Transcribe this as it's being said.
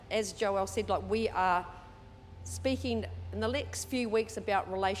as Joel said, like we are speaking in the next few weeks about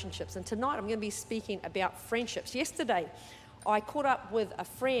relationships, and tonight I'm going to be speaking about friendships. Yesterday, I caught up with a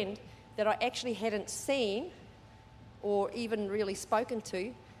friend that I actually hadn't seen or even really spoken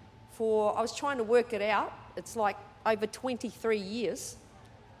to I was trying to work it out. It's like over 23 years.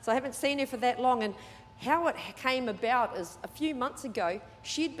 So I haven't seen her for that long, and how it came about is a few months ago,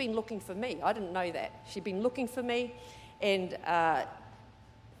 she'd been looking for me. I didn't know that. She'd been looking for me, and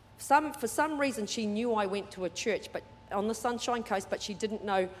for some reason she knew I went to a church but on the Sunshine Coast, but she didn't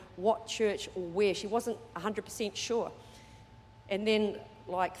know what church or where. She wasn't 100% sure. And then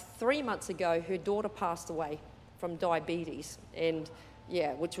like 3 months ago, her daughter passed away from diabetes, and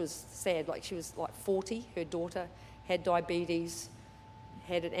which was sad. Like she was like 40, her daughter had diabetes,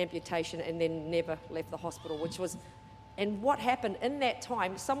 had an amputation, and then never left the hospital, and what happened in that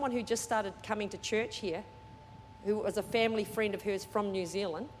time, someone who just started coming to church here, who was a family friend of hers from New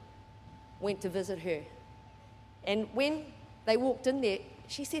Zealand, went to visit her. And when they walked in there,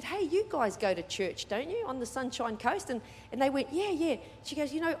 she said, "Hey, you guys go to church, don't you, on the Sunshine Coast?" And they went, yeah. She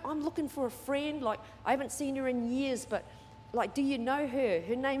goes, "I'm looking for a friend. Like, I haven't seen her in years, but, like, do you know her?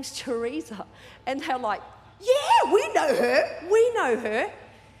 Her name's Theresa." And they're like, "Yeah, we know her.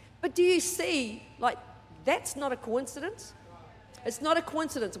 But do you see, like, that's not a coincidence. It's not a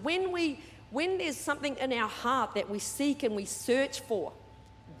coincidence. When there's something in our heart that we seek and we search for,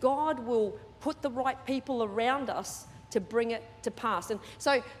 God will put the right people around us to bring it to pass." And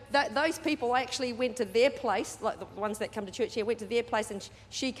so those people, I actually went to their place, like the ones that come to church here, went to their place, and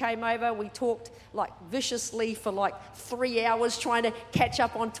she came over. We talked like viciously for like 3 hours trying to catch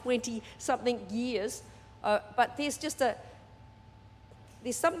up on 20-something years. But there's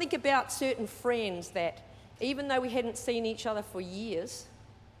something about certain friends that even though we hadn't seen each other for years,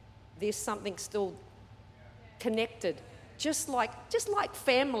 there's something still connected. Just like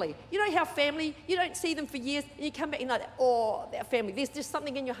family. You know how family, you don't see them for years, and you come back and you're like, "Oh, that family." There's just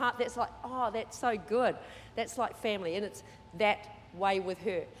something in your heart that's like, "Oh, that's so good." That's like family, and it's that way with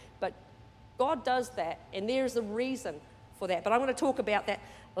her. But God does that, and there's a reason for that. But I'm going to talk about that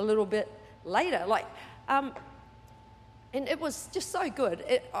a little bit later. And it was just so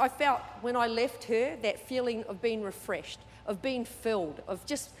good. I felt when I left her that feeling of being refreshed, of being filled, of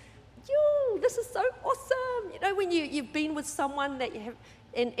just, this is so awesome. You know, when you've been with someone that you have,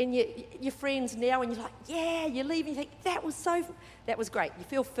 and you're friends now, and you're like, yeah, you leave, and you think, that was great. You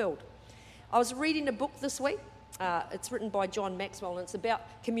feel filled. I was reading a book this week. It's written by John Maxwell, and it's about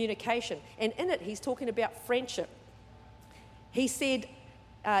communication. And in it, he's talking about friendship. He said,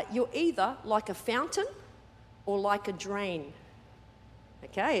 you're either like a fountain or like a drain.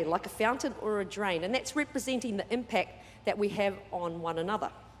 Okay, like a fountain or a drain. And that's representing the impact that we have on one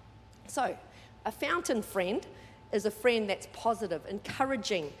another. So, a fountain friend is a friend that's positive,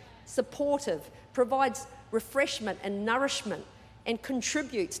 encouraging, supportive, provides refreshment and nourishment, and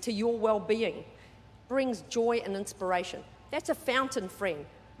contributes to your well-being, brings joy and inspiration. That's a fountain friend.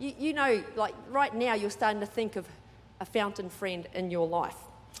 You know, like right now you're starting to think of a fountain friend in your life.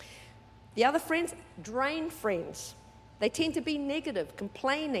 The other friends, drain friends. They tend to be negative,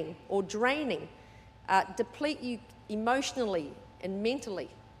 complaining or draining, deplete you emotionally and mentally,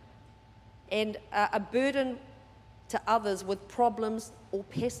 and a burden to others with problems or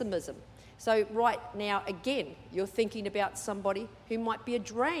pessimism. So right now, again, you're thinking about somebody who might be a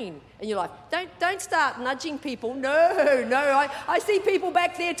drain in your life. Don't start nudging people. No, I see people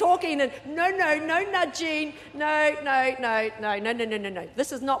back there talking, and no nudging. No.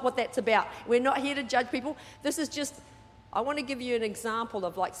 This is not what that's about. We're not here to judge people. This is just, I want to give you an example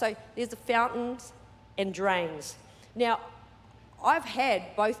of so there's the fountains and drains. Now, I've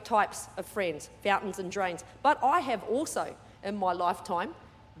had both types of friends, fountains and drains, but I have also, in my lifetime,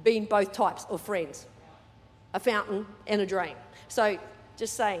 been both types of friends, a fountain and a drain. So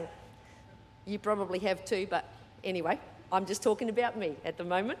just saying, you probably have too, but anyway, I'm just talking about me at the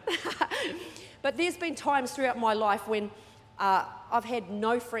moment. But there's been times throughout my life when I've had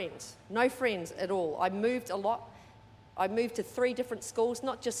no friends at all. I moved a lot. I moved to 3 different schools,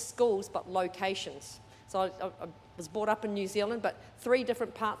 not just schools, but locations. So I was brought up in New Zealand, but 3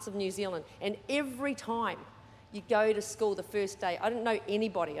 different parts of New Zealand. And every time you go to school the first day, I didn't know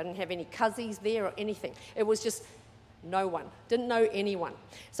anybody. I didn't have any cousins there or anything. It was just no one. Didn't know anyone.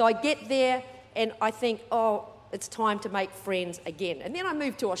 So I get there and I think, oh, it's time to make friends again. And then I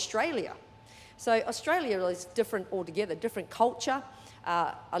moved to Australia. So Australia is different altogether, different culture.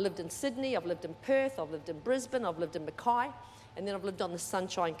 I lived in Sydney, I've lived in Perth, I've lived in Brisbane, I've lived in Mackay, and then I've lived on the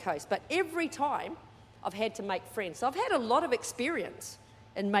Sunshine Coast. But every time I've had to make friends. So I've had a lot of experience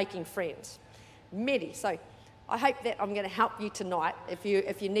in making friends. Many. So I hope that I'm going to help you tonight if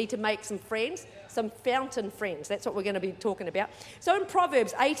you need to make some friends, some fountain friends. That's what we're going to be talking about. So in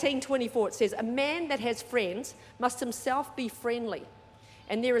Proverbs 18:24 it says, "A man that has friends must himself be friendly,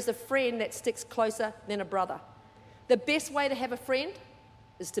 and there is a friend that sticks closer than a brother." The best way to have a friend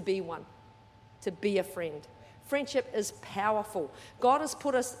is to be one, to be a friend. Friendship is powerful. God has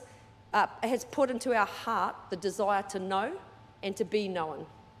put into our heart the desire to know and to be known,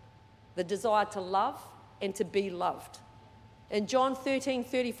 the desire to love and to be loved. In John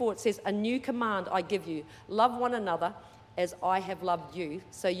 13:34 it says, "A new command I give you, love one another as I have loved you,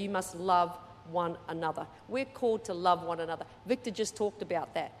 so you must love one another." We're called to love one another. Victor just talked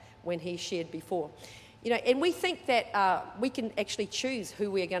about that when he shared before. And we think that we can actually choose who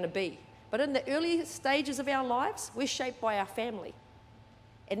we're going to be. But in the early stages of our lives, we're shaped by our family.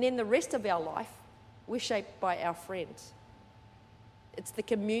 And then the rest of our life, we're shaped by our friends. It's the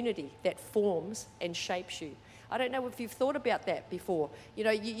community that forms and shapes you. I don't know if you've thought about that before.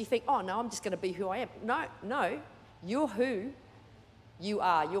 You think, oh, no, I'm just going to be who I am. No, you're who you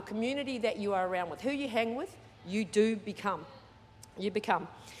are. Your community that you are around with, who you hang with, you do become. You become.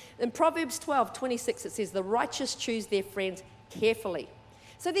 In Proverbs 12:26 it says, "The righteous choose their friends carefully."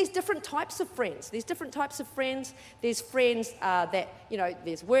 So there's different types of friends. There's friends that,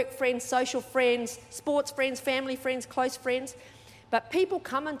 there's work friends, social friends, sports friends, family friends, close friends. But people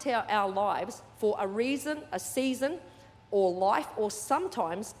come into our lives for a reason, a season, or life, or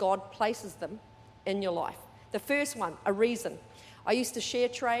sometimes God places them in your life. The first one, a reason. I used to share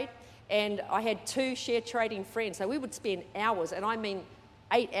trade, and I had 2 share trading friends. So we would spend hours, and I mean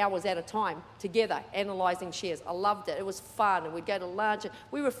 8 hours at a time, together analysing shares. I loved it. It was fun, and we'd go to lunch.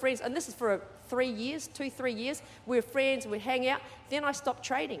 We were friends, and this is for 3 years. We were friends, we'd hang out. Then I stopped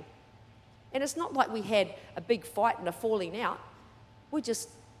trading. And it's not like we had a big fight and a falling out. We just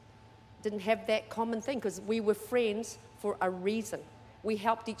didn't have that common thing because we were friends for a reason. We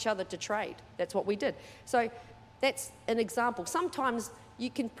helped each other to trade. That's what we did. So that's an example. Sometimes you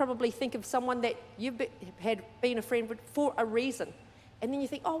can probably think of someone that you've had been a friend with for a reason. And then you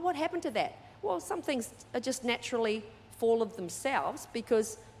think, oh, what happened to that? Well, some things are just naturally fall of themselves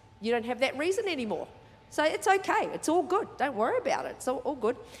because you don't have that reason anymore. So it's okay. It's all good. Don't worry about it. It's all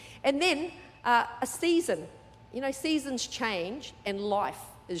good. And then a season. Seasons change and life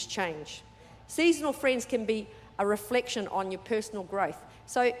is change. Seasonal friends can be a reflection on your personal growth.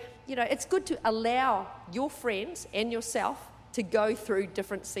 So, it's good to allow your friends and yourself to go through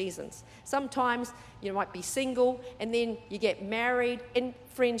different seasons. Sometimes you might be single and then you get married and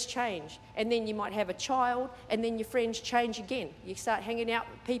friends change. And then you might have a child and then your friends change again. You start hanging out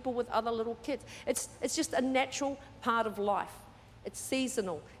with people with other little kids. It's just a natural part of life. It's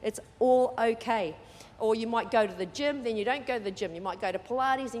seasonal. It's all okay. Or you might go to the gym, then you don't go to the gym. You might go to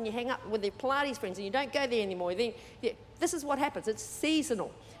Pilates and you hang up with your Pilates friends and you don't go there anymore. This is what happens. It's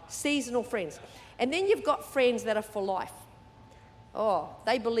seasonal friends. And then you've got friends that are for life. Oh,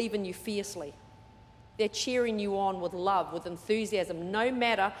 they believe in you fiercely. They're cheering you on with love, with enthusiasm, no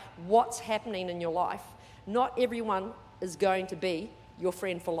matter what's happening in your life. Not everyone is going to be your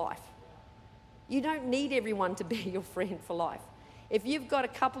friend for life. You don't need everyone to be your friend for life. If you've got a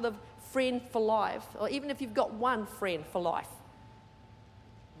couple of friends for life, or even if you've got one friend for life,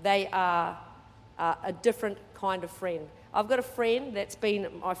 they are a different kind of friend. I've got a friend that's been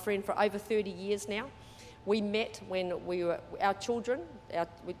my friend for over 30 years now. We met when we were, our children,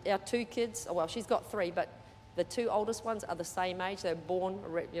 our 2 kids, well, she's got 3, but the 2 oldest ones are the same age. They were born,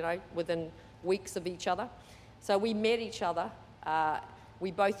 within weeks of each other. So we met each other.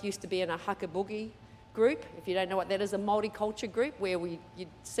 We both used to be in a haka boogie group. If you don't know what that is, a multicultural group where you'd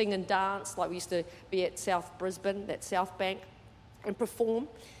sing and dance, like we used to be at South Brisbane, that South Bank, and perform.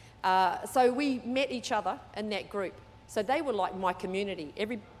 So we met each other in that group. So they were like my community.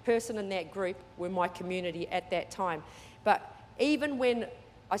 Every person in that group were my community at that time. But even when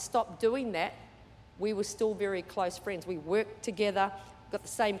I stopped doing that, we were still very close friends. We worked together, got the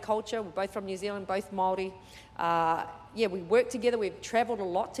same culture. We're both from New Zealand, both Māori. We worked together. We've travelled a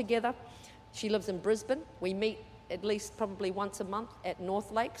lot together. She lives in Brisbane. We meet at least probably once a month at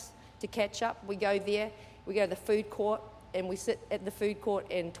North Lakes to catch up. We go there. We go to the food court. And we sit at the food court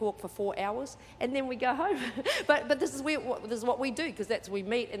and talk for 4 hours, and then we go home. but this is what we do, because that's we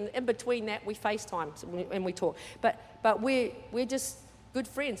meet, and in between that we FaceTime and we talk. But we're just good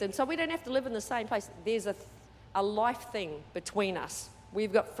friends, and so we don't have to live in the same place. There's a life thing between us.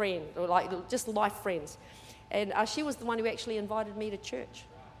 We've got friends, or like just life friends, and she was the one who actually invited me to church.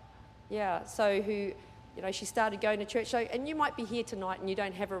 Yeah, so she started going to church. So, and you might be here tonight and you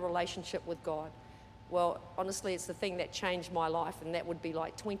don't have a relationship with God. Well, honestly, it's the thing that changed my life, and that would be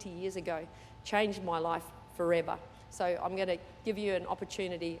like 20 years ago, changed my life forever. So I'm going to give you an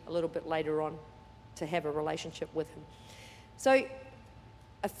opportunity a little bit later on to have a relationship with him. So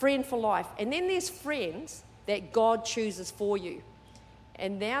a friend for life. And then there's friends that God chooses for you.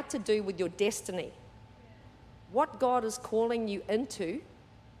 And they're to do with your destiny. What God is calling you into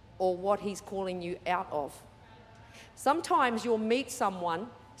or what he's calling you out of. Sometimes you'll meet someone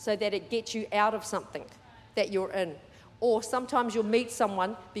so that it gets you out of something that you're in. Or sometimes you'll meet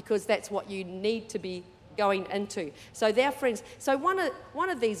someone because that's what you need to be going into. So they're friends. So one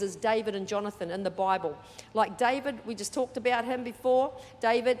of these is David and Jonathan in the Bible. Like David, we just talked about him before.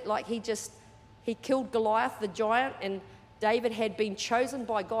 David, like he killed Goliath, the giant, and David had been chosen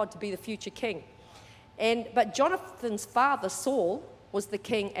by God to be the future king. But Jonathan's father, Saul, was the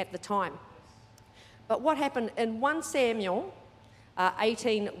king at the time. But what happened in 1 Samuel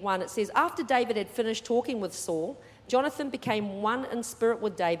 18:1, it says, after David had finished talking with Saul, Jonathan became one in spirit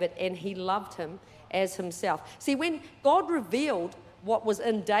with David, and he loved him as himself. See, when God revealed what was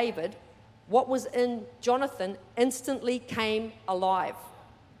in David, what was in Jonathan instantly came alive.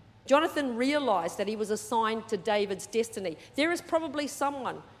 Jonathan realized that he was assigned to David's destiny. There is probably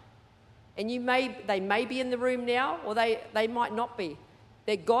someone, and they may be in the room now, or they might not be,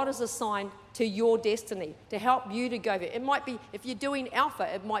 that God has assigned to your destiny, to help you to go there. It might be, if you're doing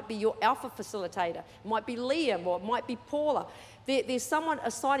Alpha, it might be your Alpha facilitator. It might be Liam, or it might be Paula. There's someone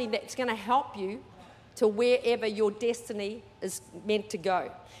assigning that's going to help you to wherever your destiny is meant to go.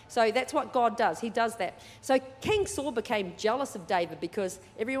 So that's what God does. He does that. So King Saul became jealous of David because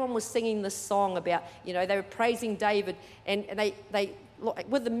everyone was singing this song about, they were praising David, and they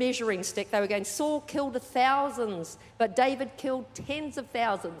with the measuring stick, they were going, Saul killed thousands, but David killed tens of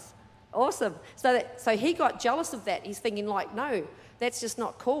thousands. Awesome. So he got jealous of that. He's thinking like, no, that's just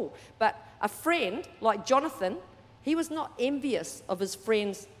not cool. But a friend like Jonathan, he was not envious of his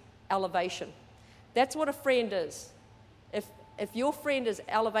friend's elevation. That's what a friend is. If your friend is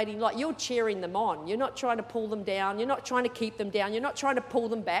elevating, like you're cheering them on. You're not trying to pull them down. You're not trying to keep them down. You're not trying to pull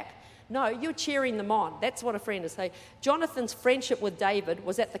them back. No, you're cheering them on. That's what a friend is. So Jonathan's friendship with David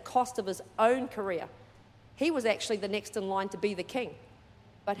was at the cost of his own career. He was actually the next in line to be the king.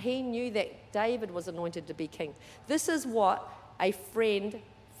 But he knew that David was anointed to be king. This is what a friend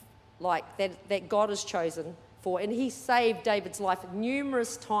like that God has chosen for. And he saved David's life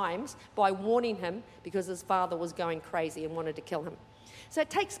numerous times by warning him because his father was going crazy and wanted to kill him. So it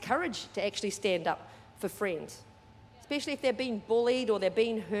takes courage to actually stand up for friends, especially if they're being bullied or they're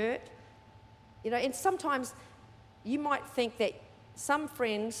being hurt. And sometimes you might think that some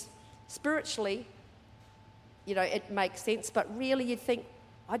friends, spiritually, it makes sense, but really you'd think,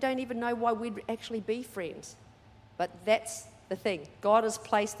 I don't even know why we'd actually be friends. But that's the thing. God has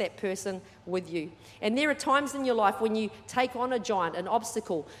placed that person with you. And there are times in your life when you take on a giant, an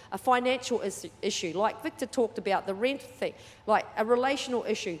obstacle, a financial issue, like Victor talked about, the rent thing, like a relational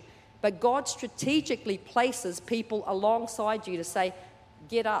issue. But God strategically places people alongside you to say,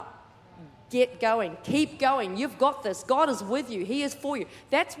 get up, get going, keep going. You've got this. God is with you. He is for you.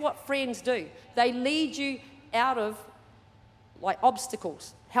 That's what friends do. They lead you out of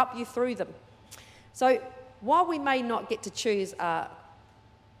obstacles, help you through them. So while we may not get to choose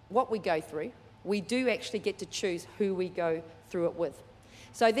what we go through, we do actually get to choose who we go through it with.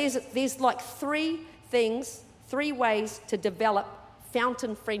 So there's like three ways to develop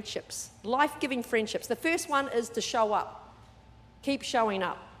fountain friendships, life-giving friendships. The first one is to show up. Keep showing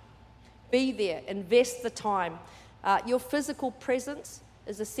up. Be there. Invest the time. Your physical presence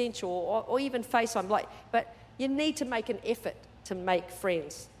is essential, or even face time. But you need to make an effort to make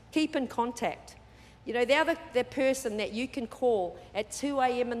friends. Keep in contact. They're the person that you can call at 2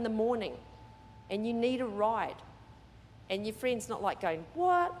 a.m. in the morning and you need a ride. And your friend's not like going,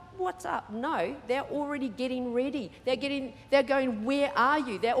 what? What's up? No, they're already getting ready. They're going, where are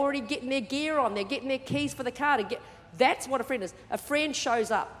you? They're already getting their gear on. They're getting their keys for the car to get. That's what a friend is. A friend shows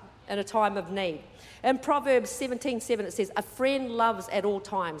up in a time of need. In Proverbs 17:7, it says, a friend loves at all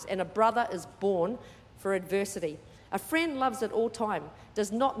times, and a brother is born for adversity. A friend loves at all time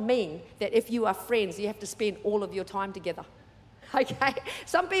does not mean that if you are friends, you have to spend all of your time together. Okay?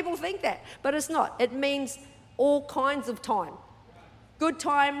 Some people think that, but it's not. It means all kinds of time. Good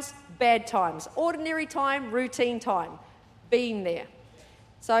times, bad times. Ordinary time, routine time. Being there.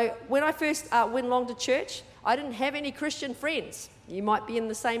 So when I first went along to church, I didn't have any Christian friends. You might be in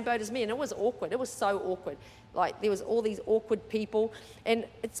the same boat as me, and it was awkward. It was so awkward. There was all these awkward people, and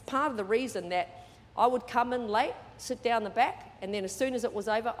it's part of the reason that I would come in late, sit down the back, and then as soon as it was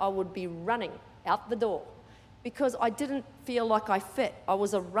over, I would be running out the door because I didn't feel like I fit. I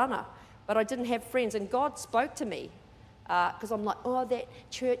was a runner, but I didn't have friends. And God spoke to me because I'm like, oh, that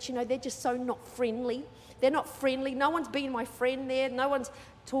church, they're just so not friendly. They're not friendly. No one's been my friend there. No one's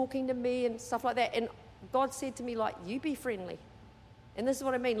talking to me and stuff like that. And God said to me, like, you be friendly. And this is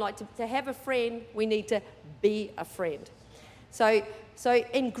what I mean, like to have a friend, we need to be a friend. So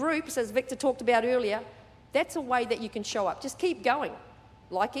in groups, as Victor talked about earlier, that's a way that you can show up. Just keep going,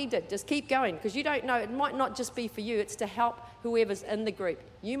 like he did. Just keep going, because you don't know, it might not just be for you, it's to help whoever's in the group.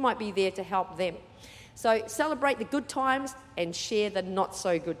 You might be there to help them. So celebrate the good times and share the not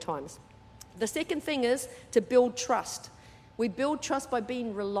so good times. The second thing is to build trust. We build trust by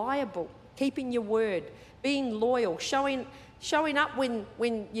being reliable, keeping your word, being loyal, showing up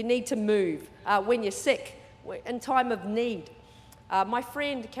when you need to move, when you're sick, in time of need. My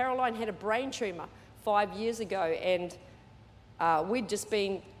friend Caroline had a brain tumour 5 years ago, and we'd just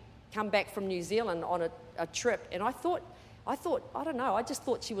come back from New Zealand on a trip, and I thought, I don't know, I just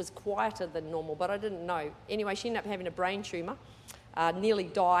thought she was quieter than normal, but I didn't know. Anyway, she ended up having a brain tumour, nearly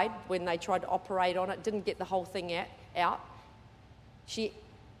died when they tried to operate on it, didn't get the whole thing out. She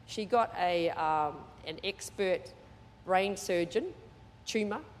got an expert brain surgeon,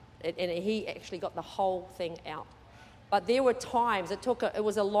 tumour, and he actually got the whole thing out. But there were times, it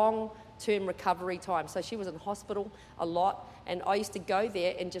was a long-term recovery time, so she was in hospital a lot, and I used to go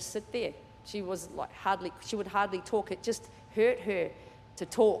there and just sit there. She was like she would hardly talk. It just hurt her to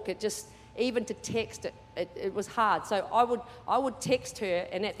talk. It just, even to text, it was hard. So I would text her,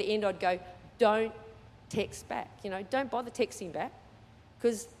 and at the end I'd go, don't text back. Don't bother texting back,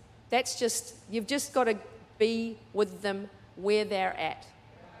 because that's just, you've just got to be with them where they're at.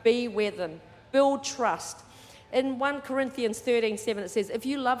 Be with them. Build trust. In 1 Corinthians 13:7, it says, if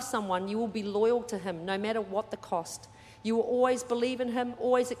you love someone, you will be loyal to him, no matter what the cost. You will always believe in him,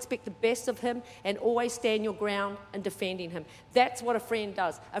 always expect the best of him, and always stand your ground in defending him. That's what a friend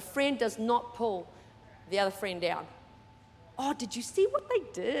does. A friend does not pull the other friend down. Oh, did you see what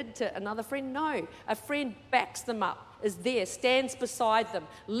they did to another friend? No. A friend backs them up, is there, stands beside them,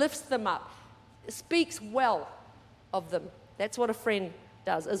 lifts them up, speaks well of them. That's what a friend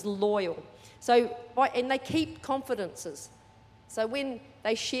does, is loyal. And they keep confidences. So when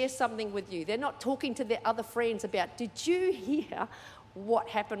they share something with you, they're not talking to their other friends about, did you hear what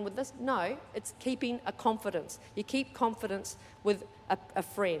happened with this? No, it's keeping a confidence. You keep confidence with a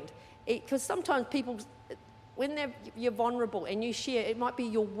friend. Because sometimes people, when you're vulnerable and you share, it might be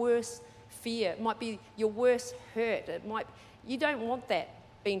your worst fear, it might be your worst hurt, you don't want that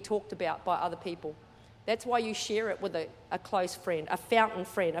being talked about by other people. That's why you share it with a close friend, a fountain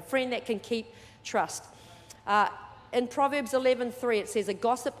friend, a friend that can keep trust. In Proverbs 11:3, it says, a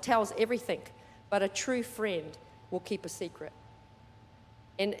gossip tells everything, but a true friend will keep a secret.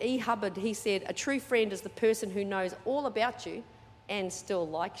 And E. Hubbard, he said, a true friend is the person who knows all about you and still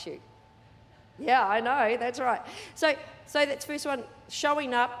likes you. Yeah, I know, that's right. So that's first one,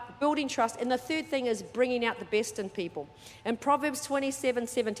 showing up, building trust. And the third thing is bringing out the best in people. In Proverbs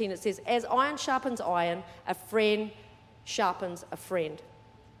 27:17, it says, as iron sharpens iron, a friend sharpens a friend.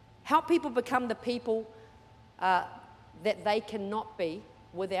 Help people become the people that they cannot be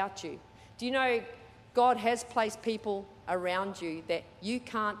without you. Do you know God has placed people around you that you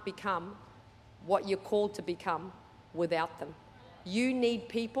can't become what you're called to become without them? You need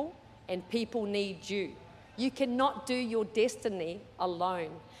people, and people need you. You cannot do your destiny alone.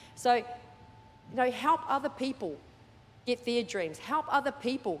 So, help other people get their dreams. Help other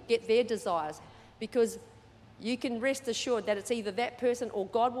people get their desires, because you can rest assured that it's either that person or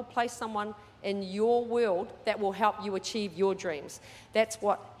God will place someone in your world that will help you achieve your dreams. That's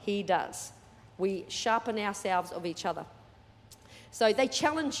what he does. We sharpen ourselves of each other. So they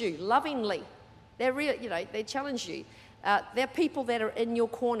challenge you lovingly. They're real, they challenge you. They're people that are in your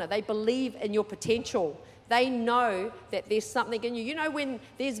corner. They believe in your potential. They know that there's something in you. You know, when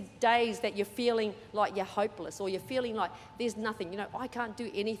there's days that you're feeling like you're hopeless, or you're feeling like there's nothing, I can't do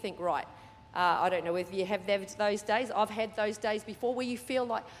anything right. I don't know if you have those days. I've had those days before where you feel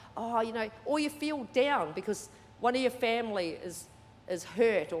like, or you feel down because one of your family is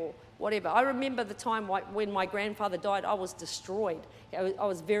hurt or whatever. I remember the time when my grandfather died, I was destroyed. I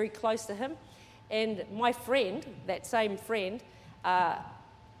was very close to him. And my friend, that same friend,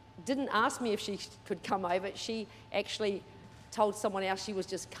 didn't ask me if she could come over. She actually told someone else she was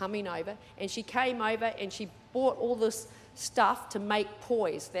just coming over. And she came over and she bought all this stuff to make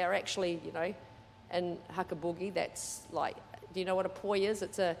poise. They're actually, in Hakaboogie, that's like, do you know what a poi is?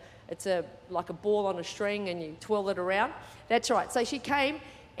 It's like a ball on a string and you twirl it around. That's right. So she came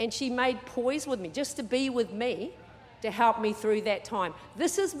and she made poise with me, just to be with me, to help me through that time.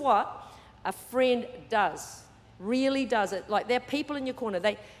 This is what a friend does, really does it. Like, they're people in your corner.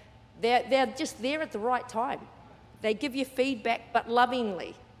 They're just there at the right time They give you feedback, but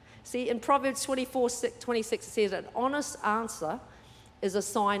lovingly. See, in Proverbs 24:26, it says, an honest answer is a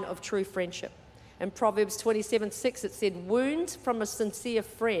sign of true friendship. In Proverbs 27:6, it said, wounds from a sincere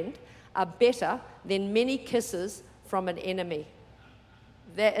friend are better than many kisses from an enemy.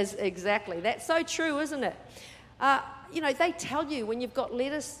 That's so true, isn't it? They tell you when you've got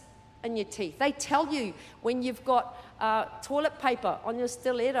lettuce in your teeth. They tell you when you've got toilet paper on your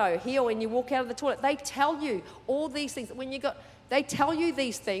stiletto here when you walk out of the toilet. They tell you all these things. They tell you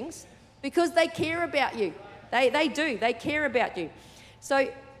these things because they care about you. They do. They care about you. So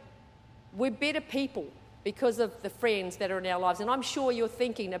we're better people because of the friends that are in our lives. And I'm sure you're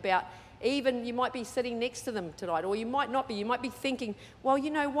thinking about, even you might be sitting next to them tonight, or you might not be. You might be thinking, well, you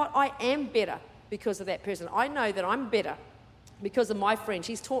know what? I am better because of that person. I know that I'm better because of my friend.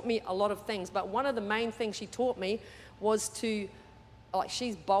 She's taught me a lot of things, but one of the main things she taught me was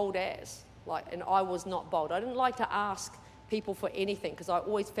she's bold as, and I was not bold. I didn't like to ask people for anything because I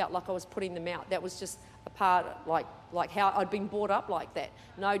always felt like I was putting them out. That was just a part, like how I'd been brought up like that.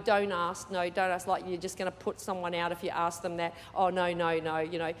 No, don't ask. No, don't ask. Like, you're just going to put someone out if you ask them that. Oh, no,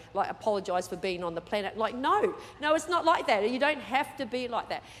 apologise for being on the planet. No, it's not like that. You don't have to be like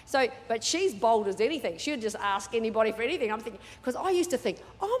that. So, but she's bold as anything. She would just ask anybody for anything. I'm thinking, because I used to think,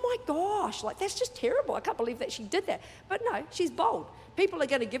 oh my gosh, that's just terrible. I can't believe that she did that. But no, she's bold. People are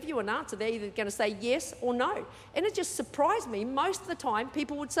going to give you an answer. They're either going to say yes or no. And it just surprised me. Most of the time,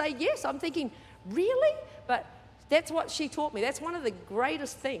 people would say yes. I'm thinking, really? But that's what she taught me. That's one of the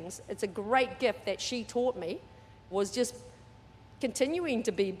greatest things. It's a great gift that she taught me, was just continuing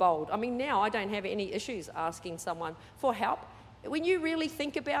to be bold. I mean, now I don't have any issues asking someone for help. When you really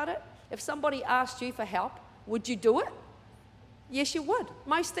think about it, if somebody asked you for help, would you do it? Yes, you would.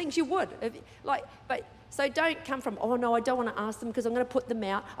 Most things you would. So don't come from, oh no, I don't want to ask them because I'm going to put them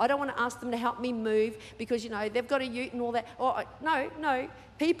out. I don't want to ask them to help me move because, they've got a ute and all that. Oh, no.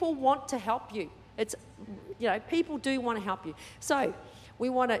 People want to help you. People do want to help you. So we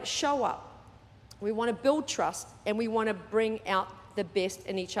want to show up. We want to build trust, and we want to bring out the best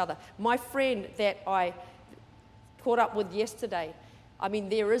in each other. My friend that I caught up with yesterday, I mean,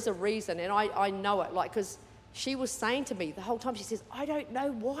 there is a reason, and I know it, because she was saying to me the whole time, she says, I don't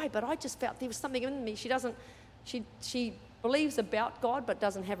know why, but I just felt there was something in me. She believes about God, but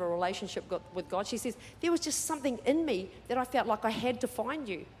doesn't have a relationship with God. She says, there was just something in me that I felt like I had to find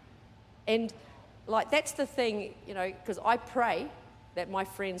you. And that's the thing, because I pray that my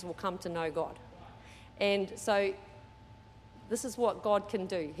friends will come to know God. And so this is what God can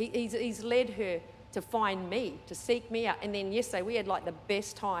do. He's led her to find me, to seek me out. And then yesterday we had the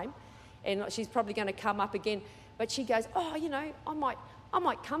best time. And she's probably going to come up again. But she goes, oh, I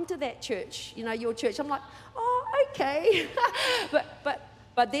might come to that church, your church. I'm like, oh, okay.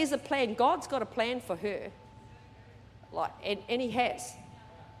 but there's a plan. God's got a plan for her. And he has.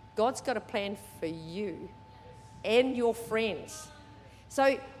 God's got a plan for you and your friends. So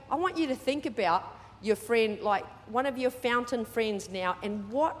I want you to think about your friend, one of your fountain friends now,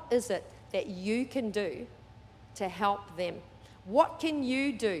 and what is it that you can do to help them? What can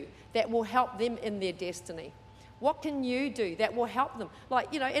you do that will help them in their destiny? What can you do that will help them?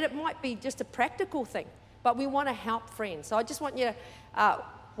 And it might be just a practical thing, but we want to help friends. So I just want you to,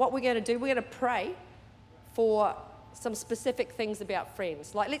 what we're going to do, we're going to pray for some specific things about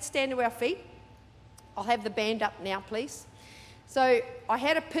friends. Let's stand to our feet. I'll have the band up now, please. So I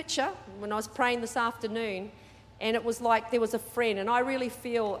had a picture when I was praying this afternoon, and it was there was a friend, and I really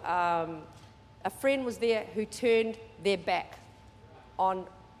feel a friend was there who turned their back on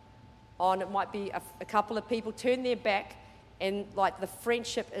it might be a couple of people turn their back, and the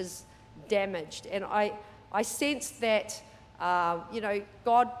friendship is damaged. And I sense that,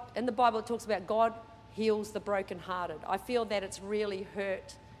 God, in the Bible it talks about God heals the brokenhearted. I feel that it's really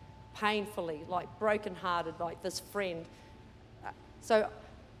hurt painfully, brokenhearted, this friend. So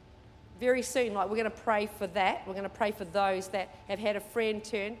very soon, we're going to pray for that. We're going to pray for those that have had a friend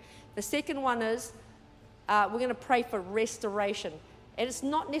turn. The second one is we're going to pray for restoration. And it's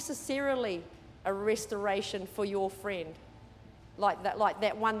not necessarily a restoration for your friend, like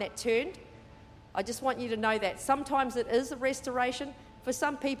that one that turned. I just want you to know that. Sometimes it is a restoration. For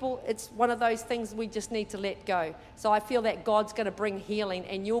some people, it's one of those things we just need to let go. So I feel that God's going to bring healing,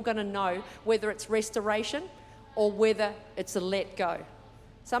 and you're going to know whether it's restoration or whether it's a let go.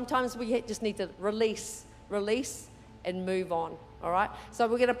 Sometimes we just need to release, and move on, all right? So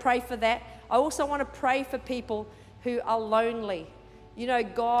we're going to pray for that. I also want to pray for people who are lonely.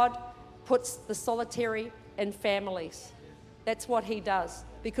 God puts the solitary in families. That's what he does,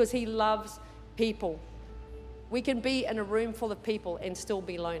 because he loves people. We can be in a room full of people and still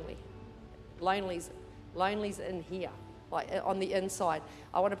be lonely. Lonely's Lonely's in here, like on the inside.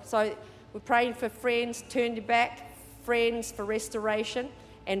 So we're praying for friends, turn your back, friends for restoration,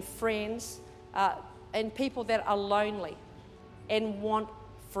 and friends, and people that are lonely and want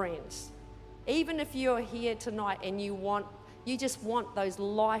friends. Even if you're here tonight and you just want those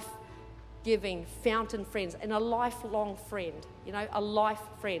life-giving fountain friends and a lifelong friend, a life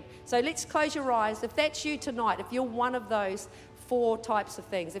friend. So let's close your eyes. If that's you tonight, if you're one of those 4 types of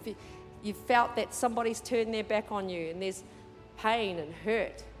things, if you felt that somebody's turned their back on you and there's pain and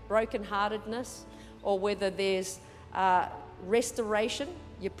hurt, brokenheartedness, or whether there's restoration,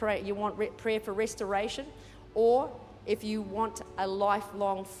 you want prayer for restoration, or if you want a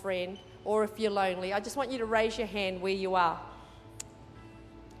lifelong friend, or if you're lonely, I just want you to raise your hand where you are.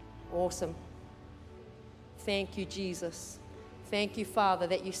 Awesome. Thank you, Jesus. Thank you, Father,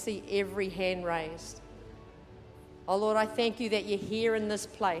 that you see every hand raised. Oh, Lord, I thank you that you're here in this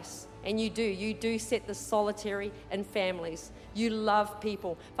place. And you do set the solitary and families. You love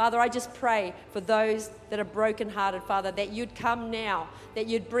people. Father, I just pray for those that are brokenhearted, Father, that you'd come now, that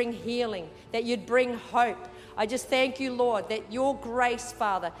you'd bring healing, that you'd bring hope. I just thank you, Lord, that your grace,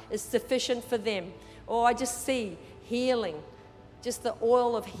 Father, is sufficient for them. Oh, I just see healing, just the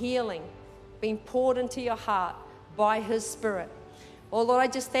oil of healing being poured into your heart by his Spirit. Oh, Lord, I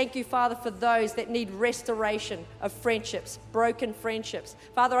just thank you, Father, for those that need restoration of friendships, broken friendships.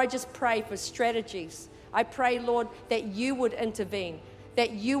 Father, I just pray for strategies. I pray, Lord, that you would intervene,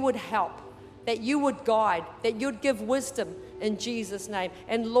 that you would help, that you would guide, that you'd give wisdom in Jesus' name.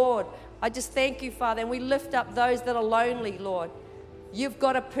 And, Lord, I just thank you, Father, and we lift up those that are lonely, Lord. You've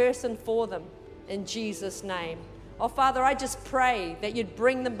got a person for them in Jesus' name. Oh, Father, I just pray that you'd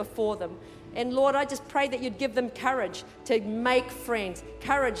bring them before them. And Lord, I just pray that you'd give them courage to make friends,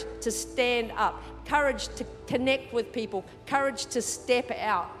 courage to stand up, courage to connect with people, courage to step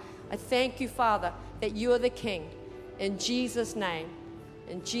out. I thank you, Father, that you are the King. In Jesus' name,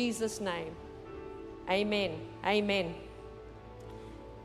 amen, amen.